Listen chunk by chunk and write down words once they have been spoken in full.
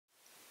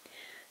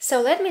So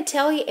let me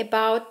tell you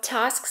about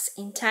tasks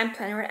in Time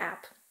Planner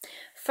app.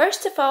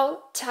 First of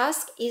all,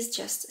 task is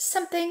just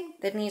something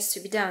that needs to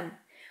be done,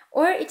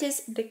 or it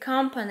is the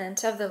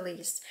component of the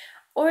list,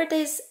 or it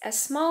is a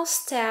small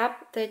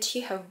step that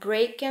you have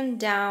broken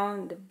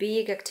down the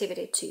big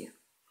activity to.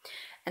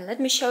 And let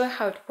me show you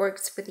how it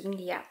works within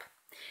the app.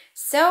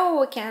 So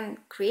we can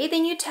create a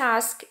new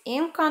task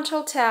in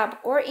Control tab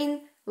or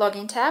in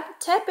Login tab,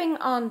 tapping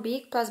on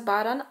big plus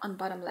button on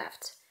bottom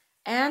left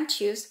and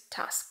choose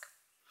Task.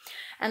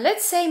 And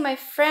let's say my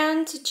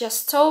friend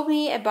just told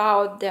me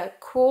about the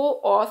cool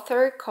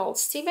author called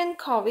Stephen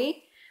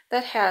Covey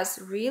that has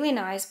really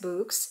nice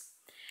books.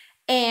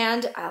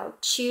 And I'll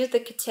choose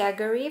the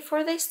category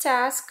for this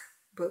task,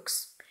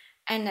 books.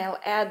 And I'll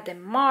add the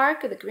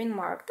mark, the green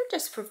mark,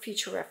 just for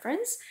future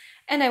reference.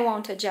 And I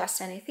won't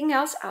adjust anything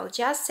else. I'll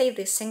just save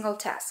this single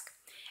task.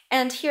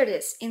 And here it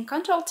is, in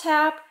Control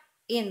tab,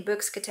 in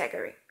Books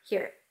category,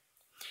 here.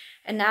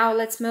 And now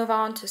let's move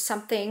on to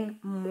something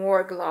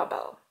more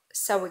global.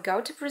 So we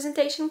go to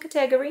Presentation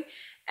category,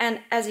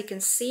 and as you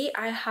can see,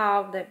 I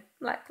have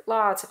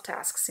lots of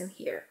tasks in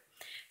here.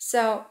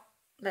 So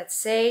let's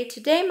say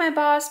today my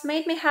boss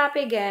made me happy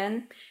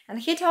again,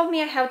 and he told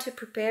me I have to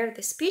prepare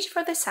the speech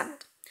for the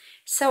summit.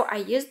 So I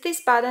used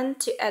this button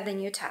to add a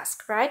new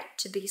task, right,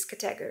 to this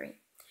category.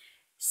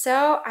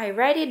 So I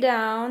write it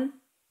down.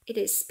 It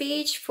is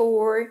speech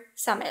for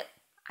summit.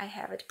 I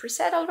have it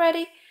preset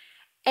already.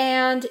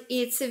 And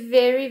it's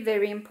very,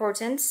 very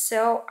important,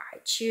 so I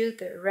choose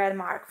the red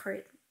mark for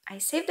it. I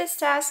save this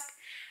task,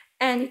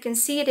 and you can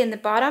see it in the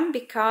bottom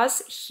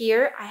because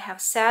here I have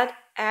set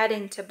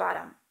adding to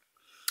bottom.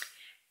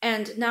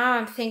 And now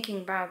I'm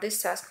thinking about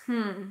this task.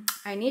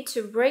 I need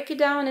to break it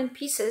down in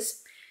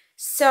pieces.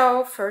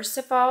 So first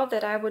of all,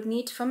 that I would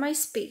need for my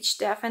speech,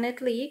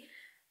 definitely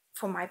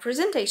for my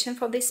presentation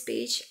for this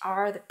speech,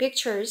 are the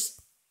pictures.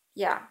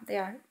 Yeah, they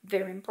are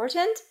very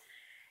important.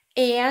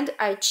 And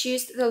I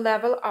choose the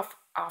level of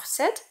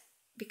offset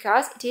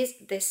because it is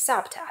the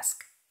subtask.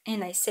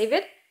 And I save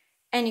it,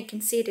 and you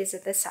can see it is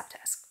the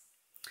subtask.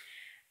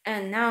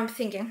 And now I'm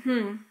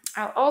thinking,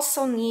 I'll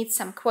also need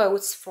some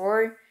quotes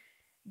for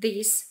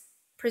this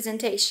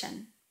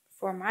presentation,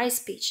 for my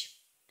speech.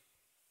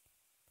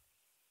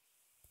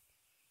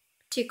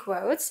 2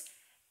 quotes,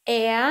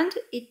 and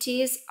it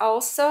is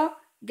also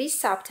the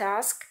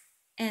subtask,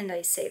 and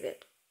I save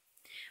it.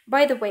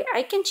 By the way,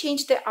 I can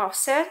change the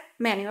offset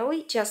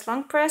manually, just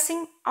long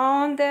pressing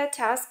on the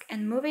task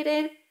and moving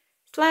it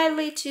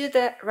slightly to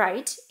the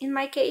right. In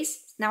my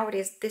case, now it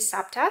is the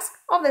subtask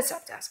of the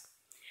subtask.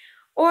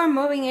 Or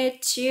moving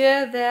it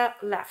to the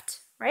left,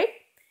 right?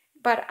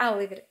 But I'll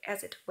leave it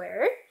as it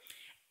were.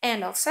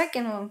 And also I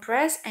can long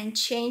press and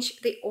change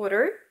the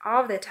order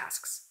of the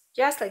tasks,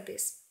 just like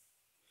this.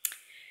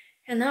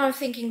 And now I'm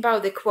thinking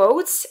about the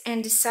quotes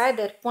and decide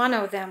that one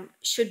of them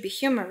should be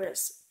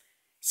humorous,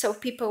 so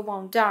people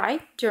won't die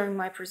during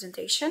my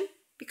presentation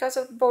because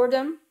of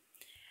boredom.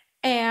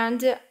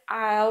 And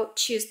I'll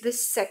choose the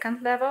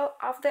second level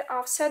of the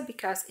offset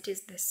because it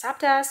is the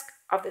subtask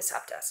of the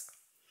subtask.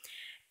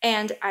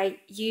 And I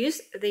use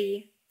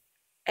the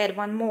add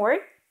one more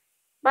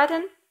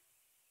button.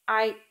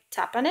 I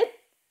tap on it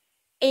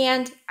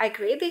and I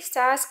create this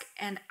task,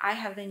 and I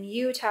have the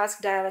new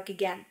task dialog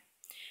again.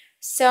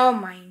 So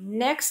my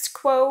next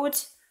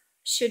quote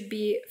should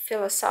be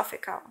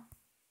philosophical.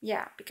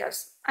 Yeah,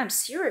 because I'm a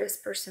serious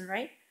person,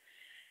 right?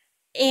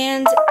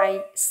 And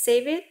I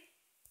save it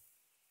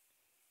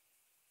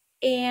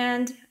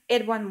and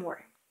add one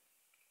more.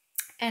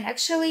 And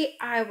actually,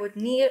 I would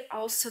need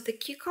also the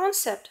key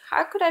concept.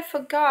 How could I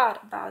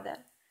forget about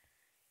that?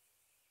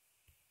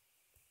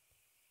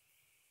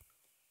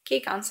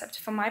 Key concept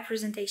for my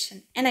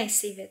presentation, and I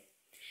save it.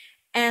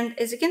 And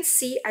as you can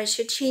see, I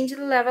should change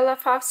the level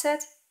of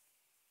offset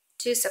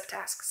to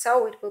subtask,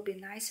 so it will be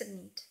nice and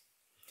neat.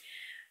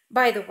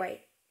 By the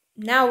way,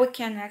 now we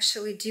can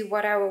actually do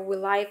whatever we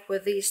like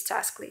with this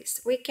task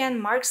list. We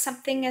can mark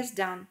something as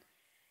done,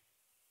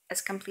 as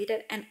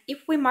completed, and if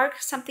we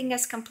mark something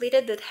as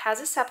completed that has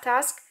a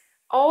subtask,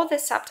 all the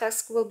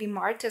subtasks will be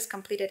marked as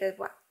completed as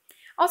well.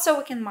 Also,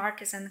 we can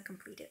mark as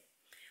uncompleted.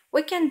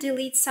 We can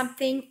delete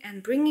something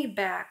and bring it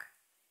back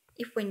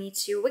if we need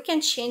to. We can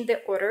change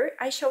the order.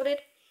 I showed it.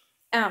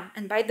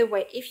 And by the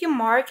way, if you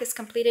mark as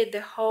completed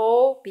the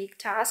whole big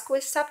task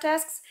with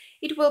subtasks,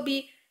 it will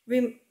be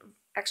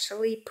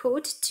actually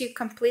put to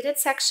completed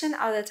section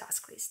of the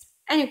task list,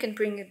 and you can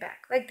bring it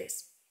back like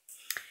this.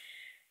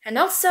 And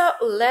also,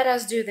 let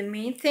us do the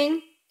main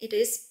thing. It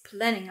is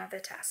planning of the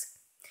task.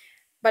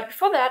 But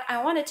before that,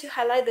 I wanted to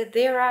highlight that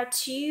there are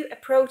 2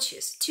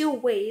 approaches, 2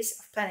 ways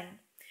of planning.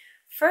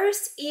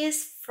 First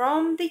is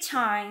from the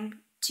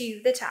time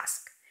to the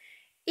task.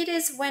 It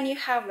is when you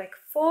have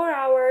 4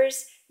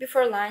 hours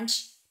before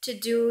lunch to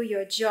do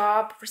your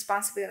job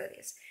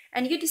responsibilities,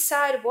 and you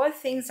decide what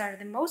things are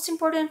the most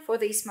important for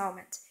this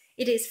moment.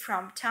 It is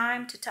from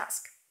time to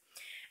task.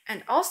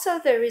 And also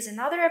there is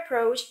another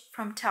approach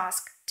from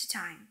task to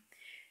time.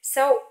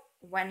 So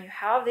when you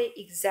have the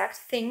exact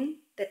thing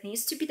that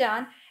needs to be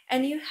done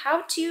and you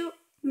have to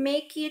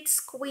make it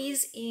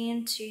squeeze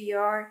into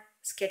your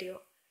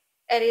schedule.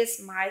 It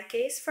is my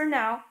case for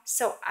now,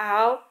 so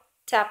I'll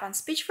tap on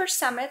Speech for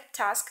Summit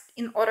task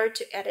in order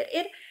to edit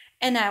it,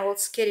 and I will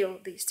schedule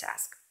this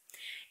task.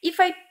 If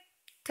I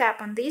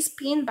tap on this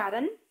pin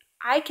button,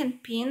 I can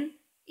pin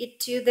it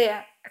to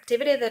the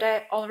activity that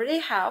I already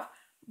have,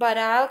 but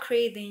I'll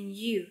create the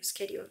new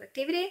scheduled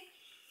activity.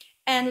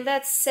 And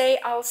let's say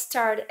I'll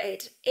start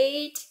at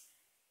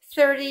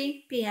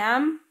 8:30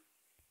 p.m.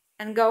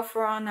 and go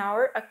for 1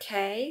 hour,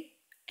 okay.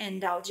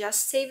 And I'll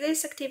just save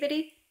this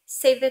activity,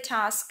 save the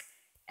task,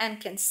 and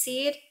can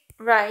see it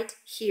right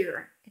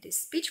here. It is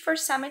Speech for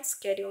Summit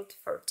scheduled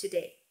for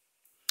today.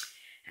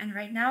 And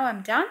right now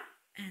I'm done,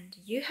 and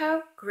you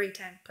have great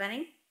time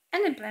planning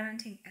and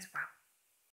implementing as well.